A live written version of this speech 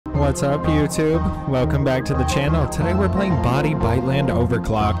What's up, YouTube? Welcome back to the channel. Today we're playing Boti Byteland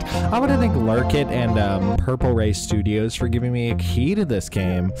Overclocked. I want to thank Lurkit and Purple Ray Studios for giving me a key to this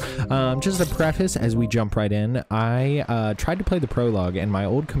game. Just a preface as we jump right in, I tried to play the prologue and my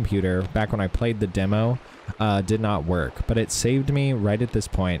old computer, back when I played the demo, did not work, but it saved me right at this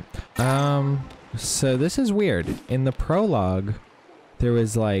point. So this is weird. In the prologue, there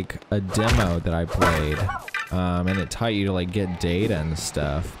was like a demo that I played. And it taught you to like get data and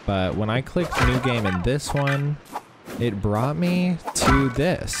stuff, but when I clicked new game in this one, it brought me to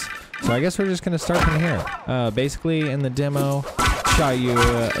this. So I guess we're just gonna start from here. Basically in the demo,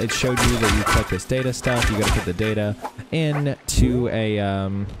 it showed you that you collect this data stuff. You gotta put the data into a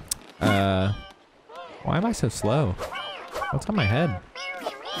why am I so slow? What's on my head?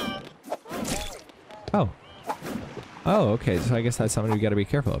 Oh, okay, so I guess that's something we gotta be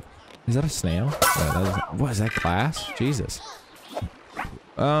careful of. Is that a snail? What is that, glass? Jesus.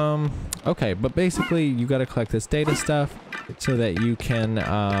 Okay, but basically you gotta collect this data stuff so that you can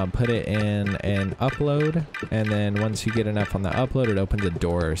put it in an upload, and then once you get enough on the upload, it opens a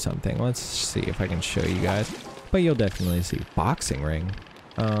door or something. Let's see if I can show you guys. But you'll definitely see. Boxing ring.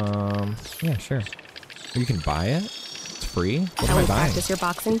 Yeah, sure. You can buy it. It's free. What am I buying? Practice your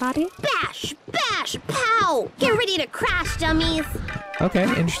boxing body? Bash! Bash! Pow! Get ready to crash, dummies! Okay,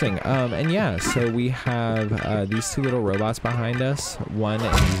 interesting. And yeah, so we have these two little robots behind us, 1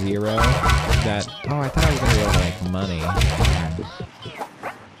 and 0. That I thought I was gonna be able to make money.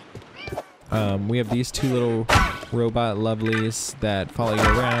 We have these two little robot lovelies that follow you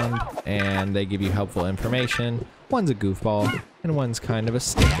around, and they give you helpful information. One's a goofball, and one's kind of a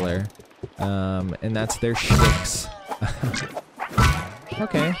stickler. And that's their shticks.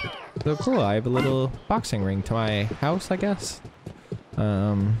 Okay, so cool. I have a little boxing ring to my house, I guess.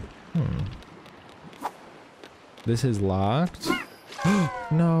 This is locked.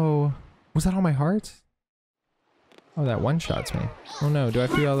 No. Was that all my hearts? Oh, that one-shots me. Oh no, do I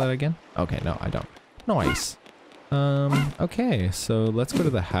have to do all that again? Okay, no, I don't. Nice. Okay, so let's go to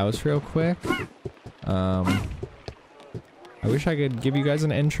the house real quick. I wish I could give you guys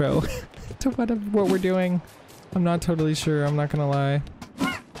an intro to what we're doing. I'm not totally sure, I'm not gonna lie.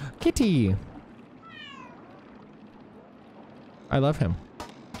 Kitty! I love him.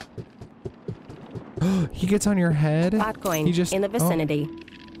 He gets on your head? Botcoin He just, in the vicinity.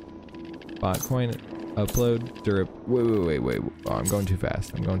 Botcoin, upload, wait. Oh, I'm going too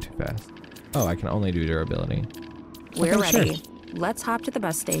fast. Oh, I can only do durability. We're Okay, ready. sure. Let's hop to the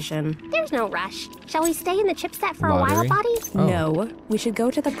bus station. There's no rush. Shall we stay in the chipset for Lottery? a while, Boti? Oh. No, we should go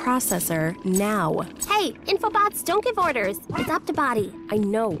to the processor now. Hey, infobots, don't give orders. It's up to Boti. I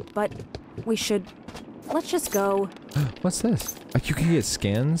know, but we should... Let's just go. What's this? You can get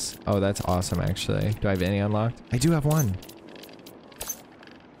skins? Oh, that's awesome, actually. Do I have any unlocked? I do have one.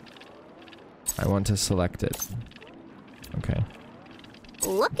 I want to select it. Okay.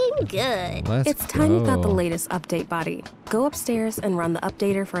 Looking good. It's time you got the latest update, Boti. Go upstairs and run the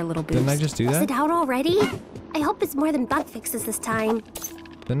updater for a little boost. Didn't I just do Is that? it out already? I hope it's more than bug fixes this time.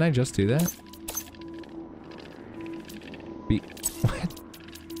 Didn't I just do that? What?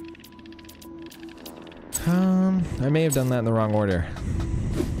 I may have done that in the wrong order.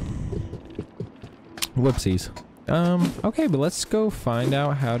 Whoopsies. Okay, but let's go find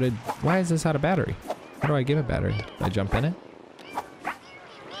out how to... Why is this out of battery? How do I give it battery? Do I jump in it?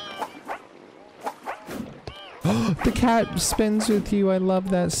 The cat spins with you. I love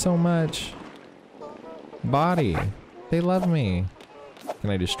that so much. Boti. They love me. Can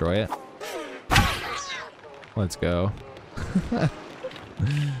I destroy it? Let's go.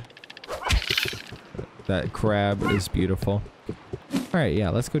 That crab is beautiful. Alright, yeah,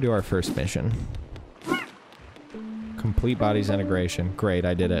 let's go do our first mission. Complete Boti's integration. Great,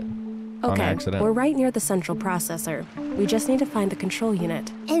 I did it. On Okay, accident. we're right near the central processor. We just need to find the control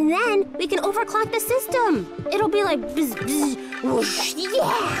unit. And then we can overclock the system. It'll be like bzz, bzz, whoosh,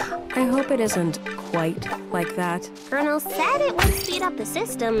 yeah. I hope it isn't quite like that. Colonel said it would speed up the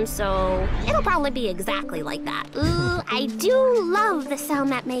system, so it'll probably be exactly like that. Ooh, I do love the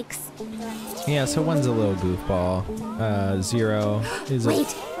sound that makes. Yeah, so one's a little goofball. 0 is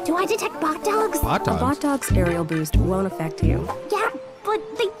Wait, do I detect bot dogs? Bot A dogs? bot dog's aerial boost won't affect you. Yeah, but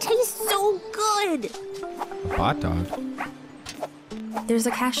they taste so good. A bot dog? There's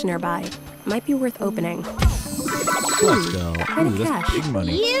a cache nearby. Might be worth opening. Let's go. Quite a Ooh, that's cache. big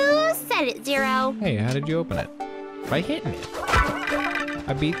money. You said it, 0. Hey, how did you open it? By hitting it.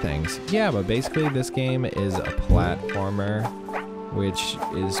 I beat things. Yeah, but basically this game is a platformer, which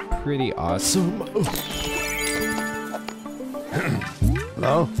is pretty awesome.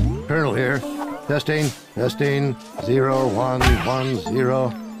 Hello? Colonel here. Testing. 0, 1, 1,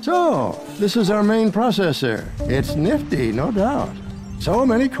 0. So, this is our main processor. It's nifty, no doubt. So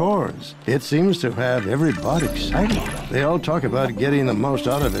many cores. It seems to have everybody excited. They all talk about getting the most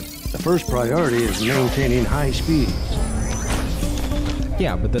out of it. The first priority is maintaining high speeds.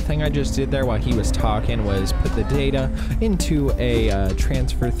 Yeah, but the thing I just did there while he was talking was put the data into a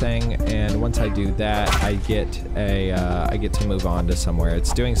transfer thing, and once I do that, I get to move on to somewhere.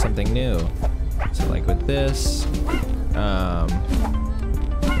 It's doing something new. So like with this, how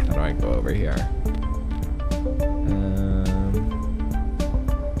do I go over here?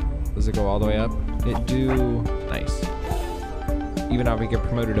 Does it go all the way up? It do. Nice. Even if I get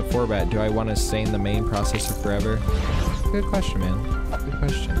promoted to 4-bat, do I want to stay in the main processor forever? Good question, man. Good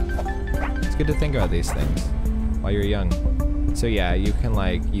question. It's good to think about these things while you're young. So yeah, you can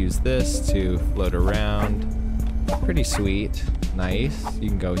like use this to float around. Pretty sweet. Nice. You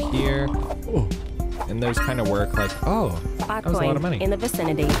can go here. Oh. And those kind of work like, oh, that was a lot of money. In the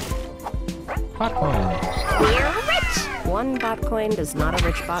vicinity. Bot coin. We're rich! One bot coin does not a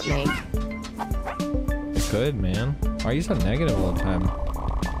rich bot make. Good, man. Why are you so negative all the time?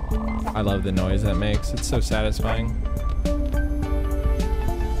 I love the noise that makes. It's so satisfying.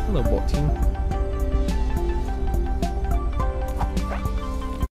 Hello, Boti.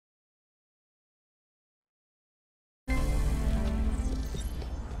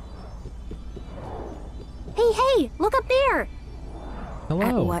 Hey, look up there! Hello.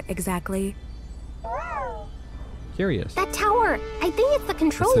 At what exactly? Curious. That tower! I think it's the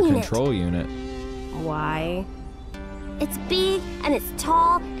control It's the unit. control unit. Why? It's big, and it's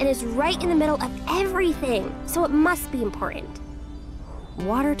tall, and it's right in the middle of everything, so it must be important.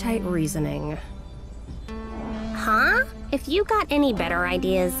 Watertight reasoning. Huh? If you got any better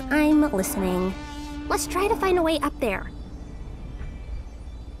ideas, I'm listening. Let's try to find a way up there.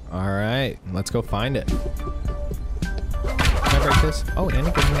 All right, let's go find it. Can I break this? Oh, and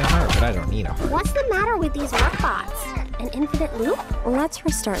it gives me a heart, but I don't need a heart. What's the matter with these work bots? An infinite loop? Let's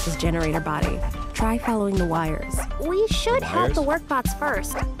restart this generator body. Try following the wires. We should help the work bots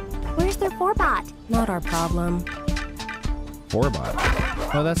first. Where's their 4-bot? Not our problem. 4-bot.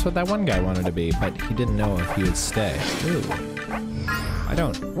 Oh, that's what that one guy wanted to be, but he didn't know if he would stay. Ooh. I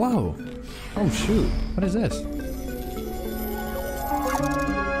don't. Whoa. Oh, shoot. What is this?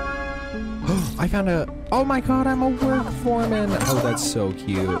 I found a. Oh my god, I'm a work foreman. Oh, that's so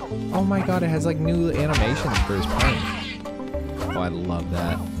cute. Oh my god, it has like new animations for his punch. Oh, I love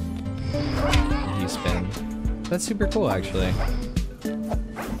that. He spin. That's super cool, actually.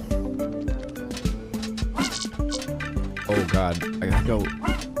 Oh god, I gotta go.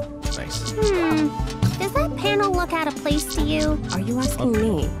 Nice. Does that panel look out of place to you? Are you asking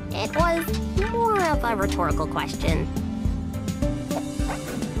me? It was more of a rhetorical question.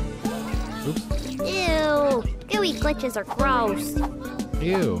 Oops. Ew, gooey glitches are gross.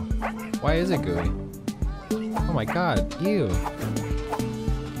 Ew. Why is it gooey? Oh my god, ew.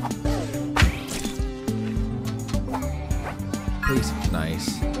 Please.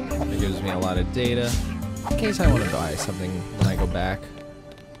 Nice. It gives me a lot of data. In case I want to buy something when I go back.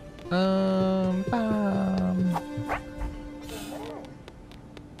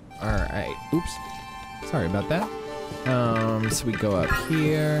 Alright. Oops. Sorry about that. So we go up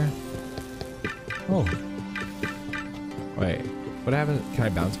here. Oh. Wait. What happened? Can I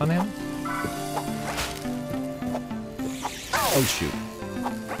bounce on him? Oh, shoot.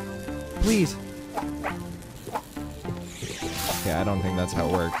 Please. Yeah, I don't think that's how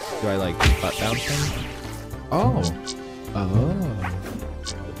it works. Do I, like, butt bounce him? Oh. Oh.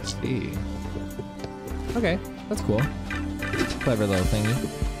 I see. Okay. That's cool. Clever little thingy.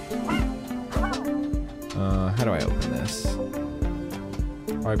 How do I open this?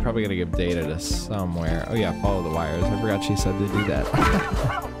 Oh, I probably gotta give data to somewhere. Oh yeah, follow the wires. I forgot she said to do that.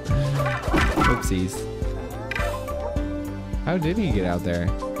 Oopsies. How did he get out there?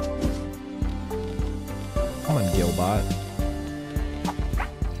 Come on, Gilbot.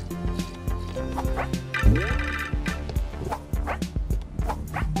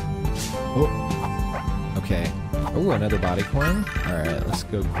 Oh. Okay. Oh, another body coin. Alright, let's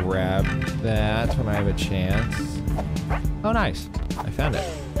go grab that when I have a chance. Oh, nice. I found it.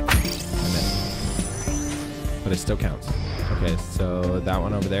 I missed. But it still counts. Okay, so that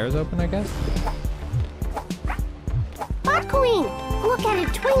one over there is open, I guess? Bot coin! Look at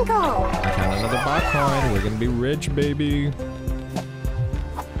it twinkle! I found another bot coin. We're gonna be rich, baby.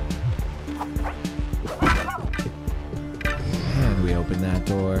 And we open that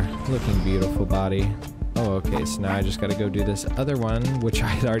door. Looking beautiful, body. Oh, okay, so now I just gotta go do this other one, which I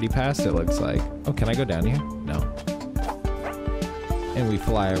had already passed, it looks like. Oh, can I go down here? No. And we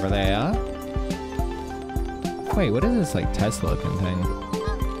fly over there. Wait, what is this, like, Tesla looking thing?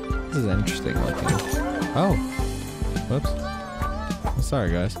 This is interesting looking. Oh. Whoops.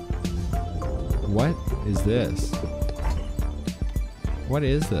 Sorry, guys. What is this? What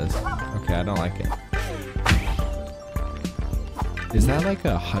is this? Okay, I don't like it. Is that like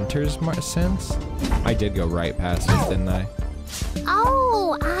a hunter's sense? I did go right past it, didn't I?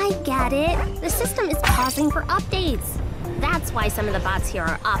 Oh, I get it. The system is pausing for updates. That's why some of the bots here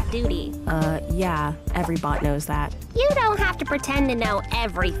are off duty. Yeah, every bot knows that. You don't have to pretend to know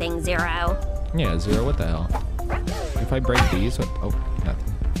everything, Zero. Yeah, Zero, what the hell? If I break these, what? Oh,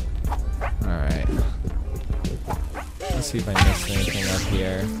 nothing. Alright. Let's see if I missed anything up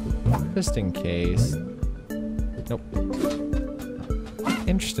here. Just in case. Nope.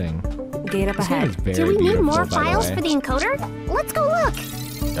 Interesting. Gate up ahead. Do we need more files for the encoder? Let's go look.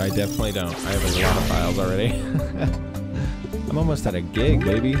 I definitely don't. I have a lot of files already. I'm almost at a gig,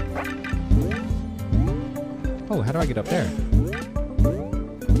 baby. Oh, how do I get up there?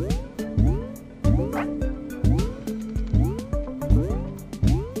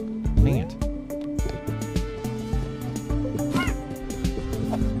 Dang it.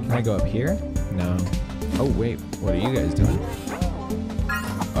 Can I go up here? No. Oh, wait. What are you guys doing?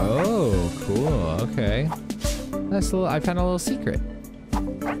 Oh, cool. Okay. That's a little, I found a little secret.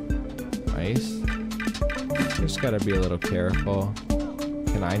 Nice. Just gotta be a little careful.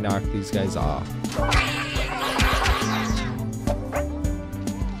 Can I knock these guys off?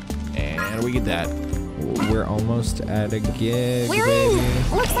 And we get that. We're almost at a gig, We're baby.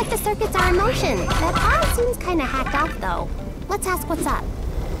 in. Looks like the circuits are in motion. That file seems kind of hacked off, though. Let's ask what's up.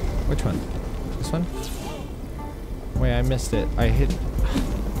 Which one? This one? Wait, I missed it. I hit...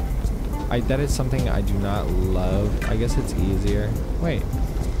 that is something I do not love. I guess it's easier. Wait.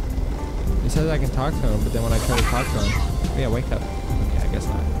 It says I can talk to him, but then when I try to talk to him... Oh, yeah, wake up. Okay, I guess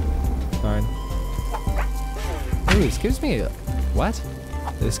not. Fine. Ooh, this gives me... What?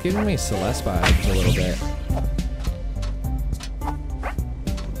 This gives me Celeste vibes a little bit.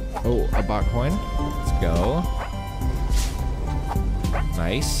 Oh, a bot coin. Let's go.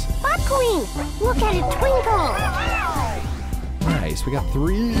 Nice. Bot Queen! Look at it twinkle! Nice. We got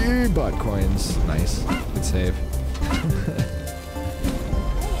 3 bot coins. Nice. Good save.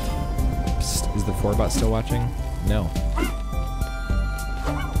 Psst, is the 4-bot still watching? No.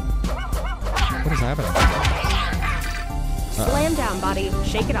 What is happening? Slam down, buddy.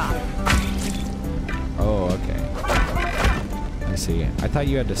 Shake it off. Oh, okay. I see. I thought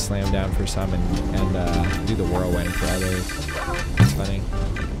you had to slam down for some and do the whirlwind for others. That's funny.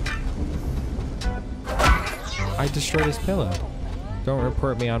 I destroyed his pillow. Don't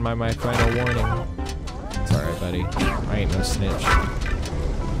report me on my final warning. It's alright, buddy. I ain't no snitch.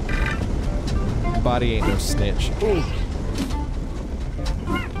 Body ain't no snitch. Ooh.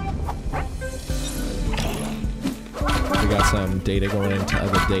 We got some data going into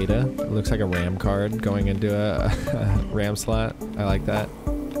other data. It looks like a RAM card going into a RAM slot. I like that.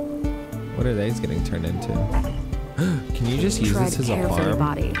 What are these getting turned into? Can you just use this as a farm?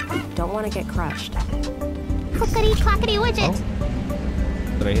 Body. Don't want to get crushed. Clickety clackety widget.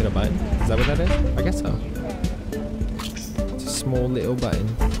 Oh. Did I hit a button? Is that what that is? I guess so. It's a small little button.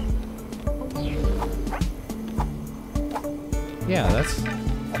 Yeah, that's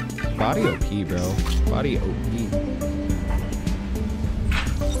body OP, bro. Body OP.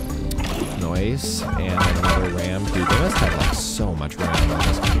 Noise and another RAM. Dude, they must have like so much RAM on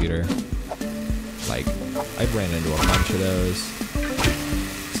this computer. Like, I've ran into a bunch of those.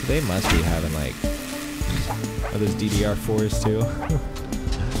 So they must be having like, are those DDR4s too?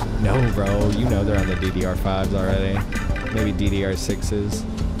 No, bro. You know they're on the DDR5s already. Maybe DDR6s.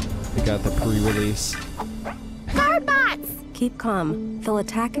 They got the pre-release. Guard bots! Keep calm. They'll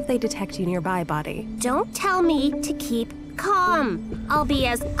attack if they detect you nearby, Body. Don't tell me to keep calm. I'll be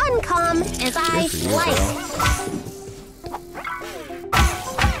as uncalm as I Good for you, like.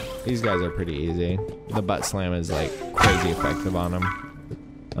 bro. These guys are pretty easy. The butt slam is like crazy effective on them.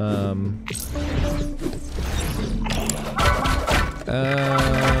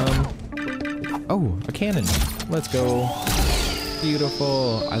 Oh, a cannon. Let's go.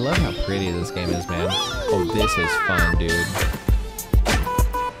 Beautiful. I love how pretty this game is, man. Oh, this is fun, dude.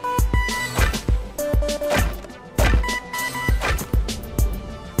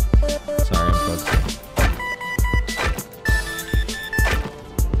 Sorry, I'm focusing.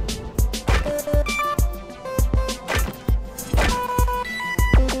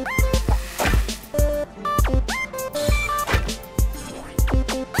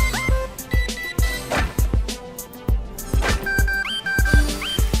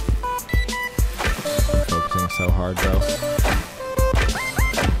 So hard, bro.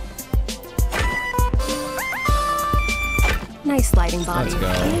 game, Bobby. Let's go.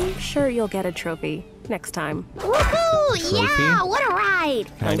 I'm sure you'll get a trophy next time. Woohoo! Yeah, what a ride!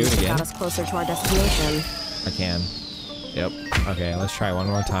 Can I do it It again? got us closer to our destination. I can. Yep. Okay, let's try one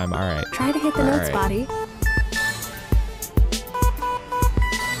more time. All right. Try to hit the notes, right. Bobby.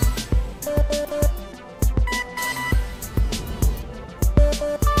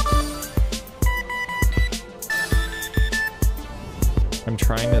 I'm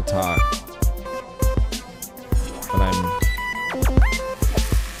trying to talk, but I'm...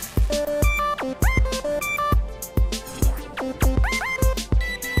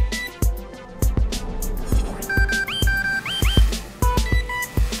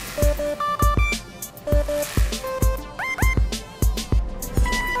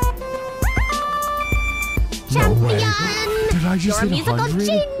 Champion! Did I just Your hit musical 100?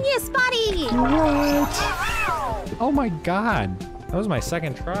 genius, buddy! What? Oh my god. That was my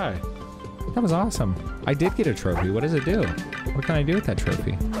second try. That was awesome. I did get a trophy. What does it do? What can I do with that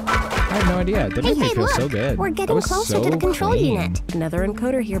trophy? I have no idea. That made me Hey, feel look! so good. We're That getting was closer so to the control clean. unit. Another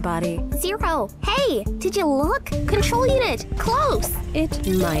encoder here, Bobby. 0. Hey, did you look? Control unit, close! It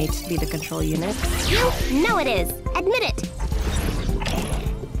might be the control unit. You know it is. Admit it.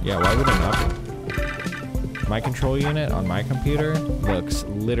 Yeah, why would it not be? My control unit on my computer looks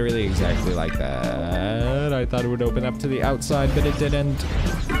literally exactly like that. I thought it would open up to the outside, but it didn't.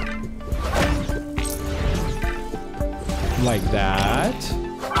 Like that.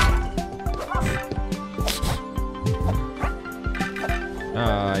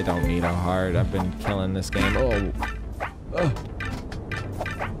 I don't need a heart. I've been killing this game. Oh. Ugh.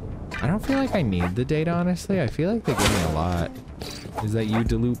 I don't feel like I need the data, honestly. I feel like they give me a lot. Is that you,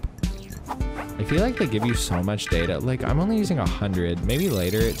 Deloop? I feel like they give you so much data. Like, I'm only using 100. Maybe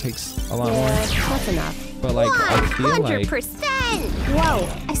later it takes a lot more. That's enough. But like, I feel like... 100%! Whoa,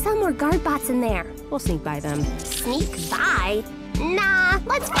 I saw more guard bots in there. we'll sneak by them. Sneak by? Nah,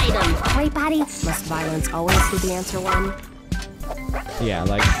 let's fight them. Right, buddy? Must violence always be the answer one? Yeah,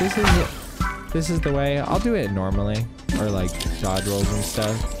 like, this is the way. I'll do it normally. Or like, dodge rolls and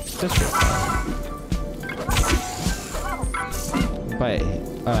stuff. Just for fun. But,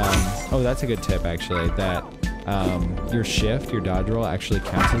 oh, that's a good tip, actually. That, your shift, your dodge roll, actually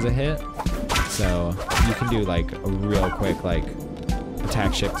counts as a hit. So, you can do, like, a real quick, like,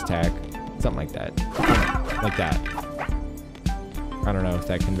 attack, shift, attack. Something like that. Like that. I don't know if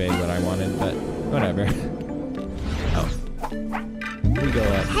that conveyed what I wanted, but whatever. Oh. We go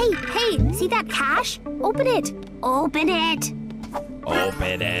up. Hey, see that cache? Open it. Open it.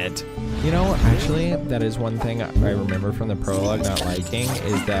 Open it. You know, actually, that is one thing I remember from the prologue not liking,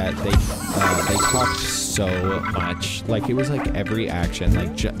 is that they talked so much. Like, it was like every action,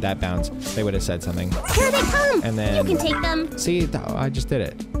 like that bounce, they would have said something. Here they come. And then... You can take them. See, I just did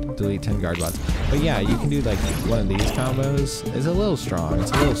it. Delete 10 guard bots. But yeah, you can do like one of these combos. It's a little strong.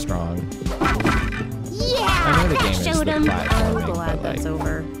 It's a little strong. Yeah, I know the that game is showed the him. I'm platforming, glad but like, that's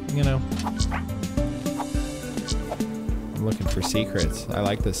over. you know. I'm looking for secrets. I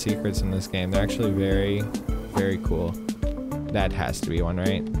like the secrets in this game. They're actually very, very cool. That has to be one,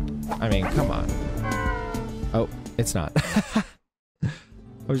 right? I mean, come on. Oh, it's not. I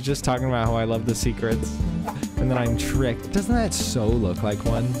was just talking about how I love the secrets. And then I'm tricked. Doesn't that so look like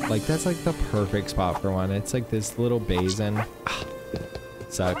one? Like, that's like the perfect spot for one. It's like this little basin.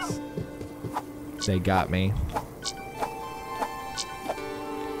 Sucks. They got me.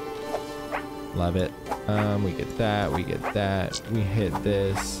 Love it. We get that, we get that. We hit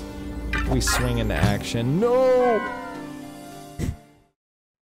this. We swing into action. No!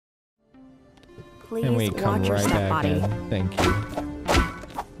 Please And we come watch your right step, back Body. in. Thank you.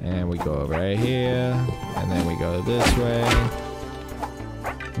 And we go over right here. And then we go this way.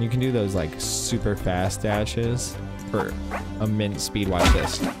 You can do those like super fast dashes for a mint speed. Watch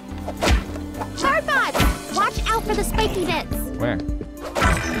this. Guardbots, watch out for the spiky bits. Where?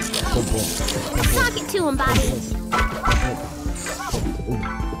 Boom, boom. Sock it to him, buddy.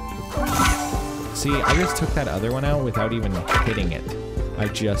 See, I just took that other one out without even hitting it. I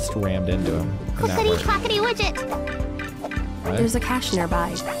just rammed into him. And that Clickety worked. clackety widget. What? There's a cache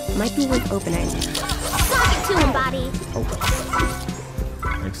nearby. Might be worth opening. Sock it to him, buddy. Oh.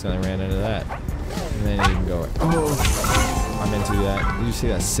 Accidentally ran into that. And then you can go. Oh. I'm into that. Did you see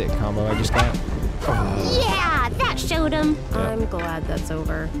that sick combo I just got? Oh. Yeah, that showed him. Yeah. I'm glad that's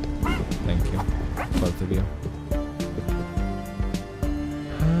over. Thank you. Both of you.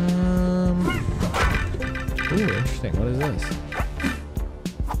 Ooh, interesting. What is this?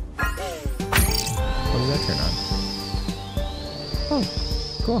 What does that turn on? Oh,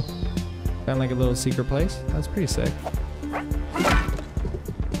 cool. Found like a little secret place. That's pretty sick.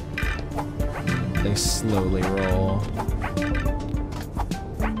 They slowly roll.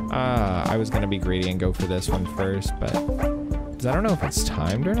 I was gonna be greedy and go for this one first, but I don't know if it's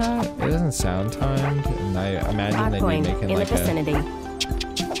timed or not. It doesn't sound timed, and I imagine they'd be making like vicinity.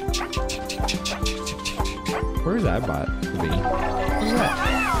 Where's that bot to be? What was that?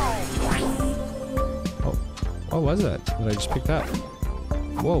 Oh, what was that that I just picked up?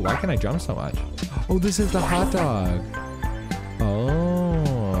 Whoa, why can I jump so much? Oh, this is the hot dog.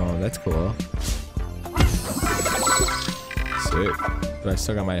 Oh, that's cool. Sick. But I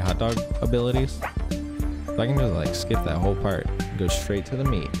still got my hot dog abilities. So I can just like skip that whole part and go straight to the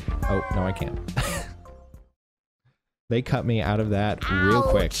meat. Oh, no, I can't. They cut me out of that real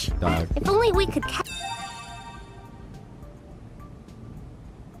quick, dog. If only we could catch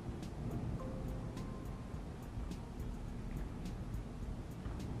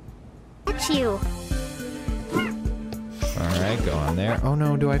you. Alright, go on there. Oh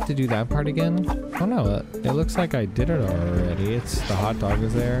no, do I have to do that part again? Oh no, it looks like I did it already. It's the hot dog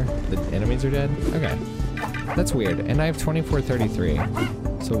is there. The enemies are dead. Okay. That's weird. And I have 2433.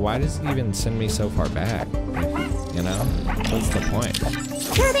 So why does it even send me so far back? You know? What's the point?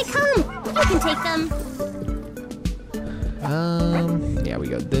 Here they come! You can take them! Yeah, we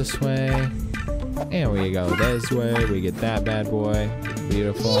go this way. And we go this way. We get that bad boy.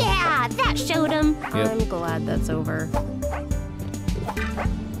 Beautiful. Yeah, that showed him. Yep. I'm glad that's over.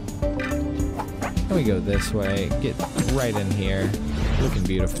 And we go this way. Get right in here. Looking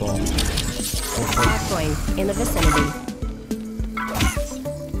beautiful. Point in the vicinity.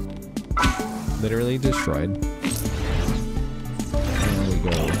 Literally destroyed. And we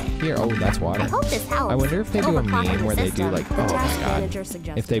go here. Oh, that's water. I hope this helps. I wonder if they do a meme where they do like, oh my god.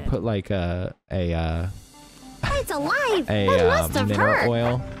 If they put like It's alive! That must have mineral hurt.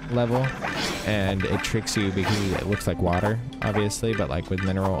 oil level, and it tricks you because it looks like water, obviously, but like with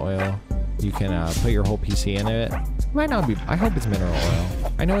mineral oil, you can put your whole PC in it. Might not be. I hope it's mineral oil.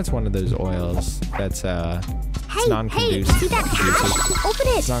 I know it's one of those oils that's Hey, non-conducive. see that cache? Open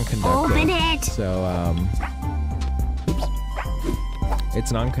it! It's non-conductive. Open it! So oops.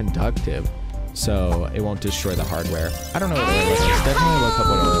 It's non-conductive, so it won't destroy the hardware. I don't know what oil it is. Definitely look up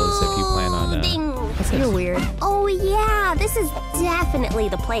what oil is if you plan on. You're weird. Oh yeah, this is definitely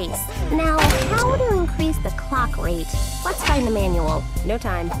the place. Now, how to increase the clock rate? Let's find the manual. No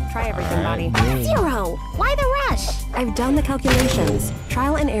time. Try everything, Alright, Boti. 0! Why the rush? I've done the calculations.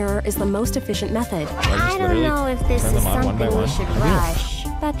 Trial and error is the most efficient method. I don't know if this turn is them on one by something we one. should I do. rush.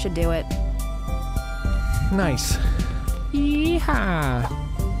 That should do it. Nice. Yeehaw.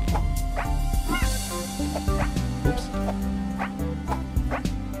 Oops.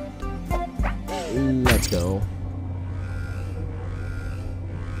 Let's go.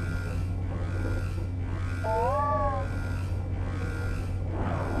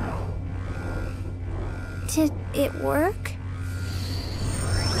 Did it work?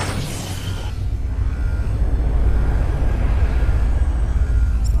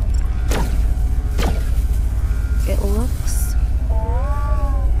 It looks...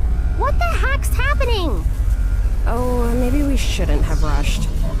 What the heck's happening? Oh, maybe we shouldn't have rushed.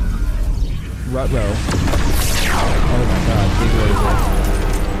 Rut-row. Oh my god, big laser.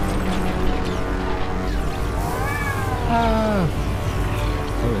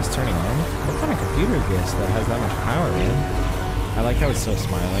 Oh, it's turning on? What kind of computer is this that has that much power, man? I like how it's still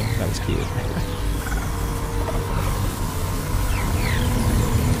smiling. That was cute.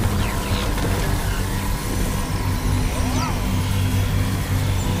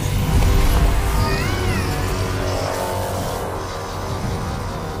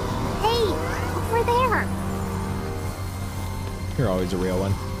 You're always a real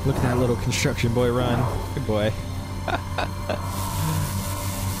one. Look at that little construction boy run. Good boy.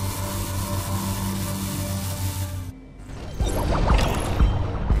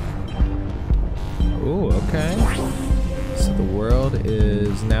 Ooh, okay. So the world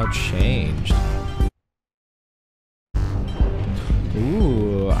is now changed.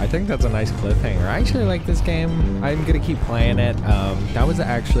 Ooh, I think that's a nice cliffhanger. I actually like this game. I'm gonna keep playing it. That was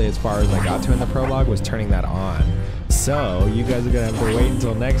actually as far as I got to in the prologue, was turning that on. So you guys are gonna have to wait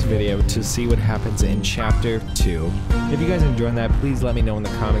until next video to see what happens in chapter 2. If you guys enjoyed that, please let me know in the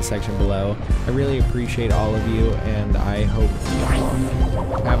comment section below. I really appreciate all of you, and I hope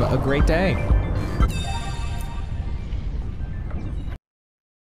you have a great day.